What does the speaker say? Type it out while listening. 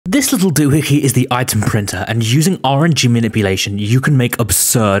This little doohickey is the item printer, and using RNG manipulation, you can make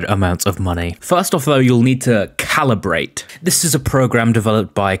absurd amounts of money. First off though, you'll need to calibrate. This is a program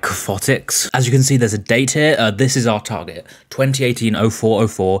developed by Cofotics. As you can see, there's a date here. This is our target,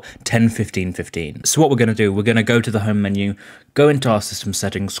 2018-04-04, 10-15-15. So what we're gonna do, we're gonna go to the home menu, go into our system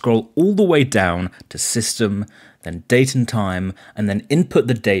settings, scroll all the way down to system, then date and time, and then input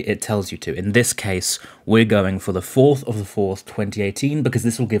the date it tells you to. In this case, we're going for the 4th of the 4th, 2018, because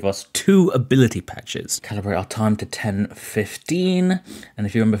this will give us 2 ability patches. Calibrate our time to 10:15, and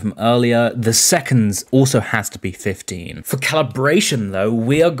if you remember from earlier, the seconds also has to be 15. For calibration though,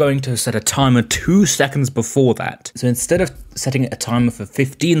 we are going to set a timer 2 seconds before that. So instead of setting a timer for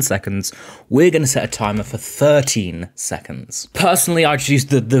 15 seconds, we're going to set a timer for 13 seconds. Personally, I just use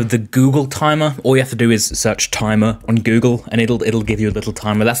the Google timer. All you have to do is search timer on Google and it'll give you a little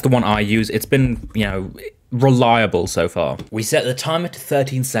timer. That's the one I use. It's been, you know, reliable so far. We set the timer to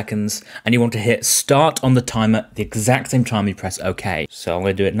 13 seconds and you want to hit start on the timer the exact same time you press OK. So I'm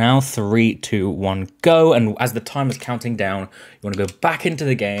going to do it now. 3, 2, 1, go. And as the timer's counting down, you want to go back into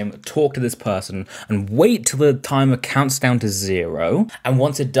the game, talk to this person and wait till the timer counts down to 0. And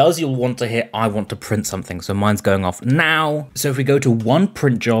once it does, you'll want to hit I want to print something. So mine's going off now. So if we go to one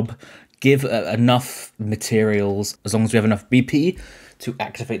print job, give enough materials, as long as we have enough BP, to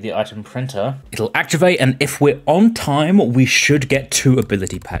activate the item printer, it'll activate, and if we're on time, we should get 2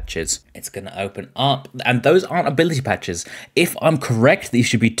 ability patches. It's gonna open up, and those aren't ability patches. If I'm correct, these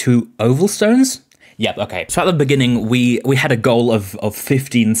should be 2 oval stones. Yep, okay. So at the beginning, we had a goal of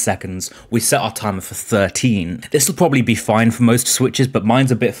 15 seconds. We set our timer for 13. This will probably be fine for most switches, but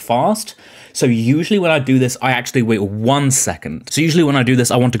mine's a bit fast. So usually when I do this, I actually wait 1 second. So usually when I do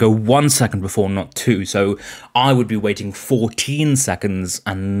this, I want to go 1 second before, not 2. So I would be waiting 14 seconds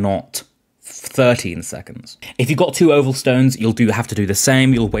and not 13 seconds. If you've got 2 oval stones, you'll have to do the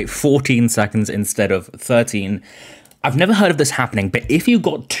same. You'll wait 14 seconds instead of 13. I've never heard of this happening, but if you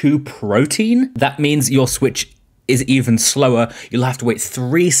got 2 protein, that means your switch is even slower. You'll have to wait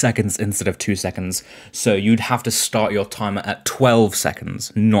 3 seconds instead of 2 seconds. So you'd have to start your timer at 12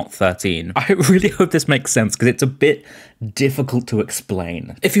 seconds, not 13. I really hope this makes sense because it's a bit difficult to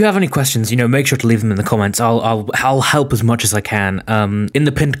explain. If you have any questions, you know, make sure to leave them in the comments. I'll help as much as I can. In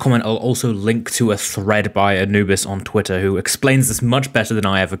the pinned comment, I'll also link to a thread by Anubis on Twitter who explains this much better than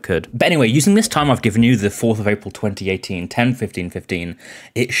I ever could. But anyway, using this time I've given you, the 4th of April 2018, 10:15:15,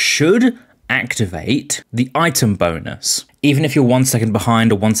 it should activate the item bonus. Even if you're 1 second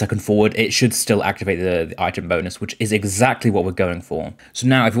behind or 1 second forward, it should still activate the item bonus, which is exactly what we're going for. So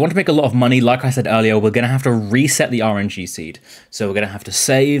now, if you want to make a lot of money, like I said earlier, we're going to have to reset the RNG seed. So we're going to have to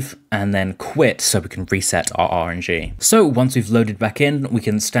save and then quit so we can reset our RNG. So once we've loaded back in, we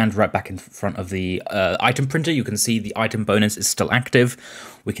can stand right back in front of the item printer. You can see the item bonus is still active.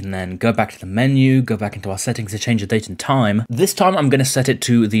 We can then go back to the menu, go back into our settings to change the date and time. This time I'm going to set it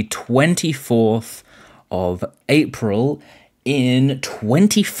to the 24th of April in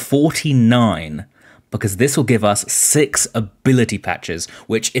 2049, because this will give us 6 ability patches,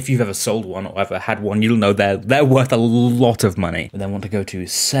 which if you've ever sold one or ever had one, you'll know they're worth a lot of money. We then want to go to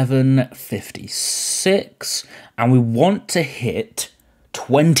 7:56, and we want to hit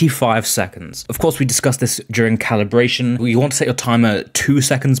 25 seconds. Of course, we discussed this during calibration. You want to set your timer 2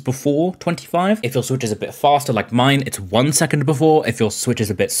 seconds before 25. If your switch is a bit faster, like mine, it's 1 second before. If your switch is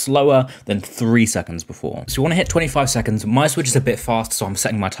a bit slower, then 3 seconds before. So you want to hit 25 seconds. My switch is a bit fast, so I'm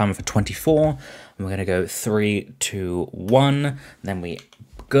setting my timer for 24. And we're going to go 3, 2, 1. Then we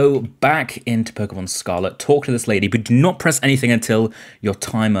go back into Pokemon Scarlet, talk to this lady, but do not press anything until your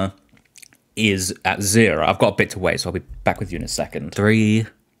timer is at 0. I've got a bit to wait, so I'll be back with you in a second. 3,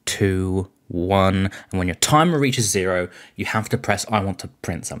 2, 1, and when your timer reaches 0, you have to press I want to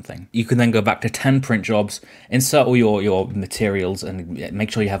print something. You can then go back to 10 print jobs, insert all your materials, and make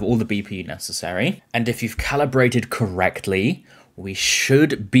sure you have all the BP necessary. And if you've calibrated correctly, we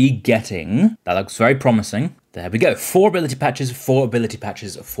should be getting, that looks very promising. There we go, 4 ability patches, 4 ability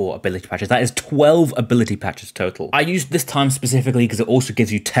patches, 4 ability patches. That is 12 ability patches total. I used this time specifically because it also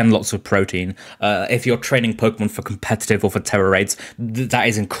gives you 10 lots of protein. If you're training Pokemon for competitive or for terror raids, that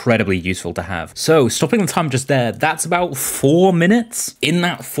is incredibly useful to have. So stopping the time just there, that's about 4 minutes. In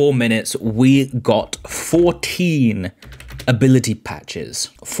that 4 minutes, we got 14 ability patches.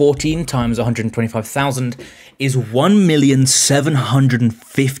 14 times 125,000 is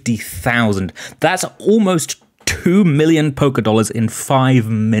 1,750,000. That's almost 2 million Pokédollars in 5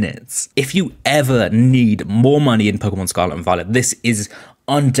 minutes. If you ever need more money in Pokemon Scarlet and Violet, this is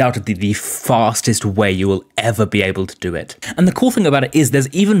undoubtedly the fastest way you will ever be able to do it. And the cool thing about it is there's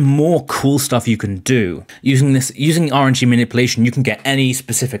even more cool stuff you can do. Using RNG manipulation, you can get any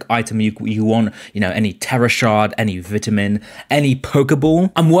specific item you want, any Terra Shard, any vitamin, any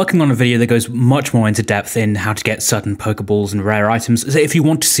Pokeball. I'm working on a video that goes much more into depth in how to get certain Pokeballs and rare items. So if you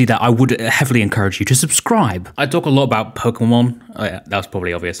want to see that, I would heavily encourage you to subscribe. I talk a lot about Pokemon. Oh yeah, that was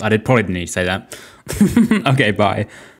probably obvious. I probably didn't need to say that. Okay, bye.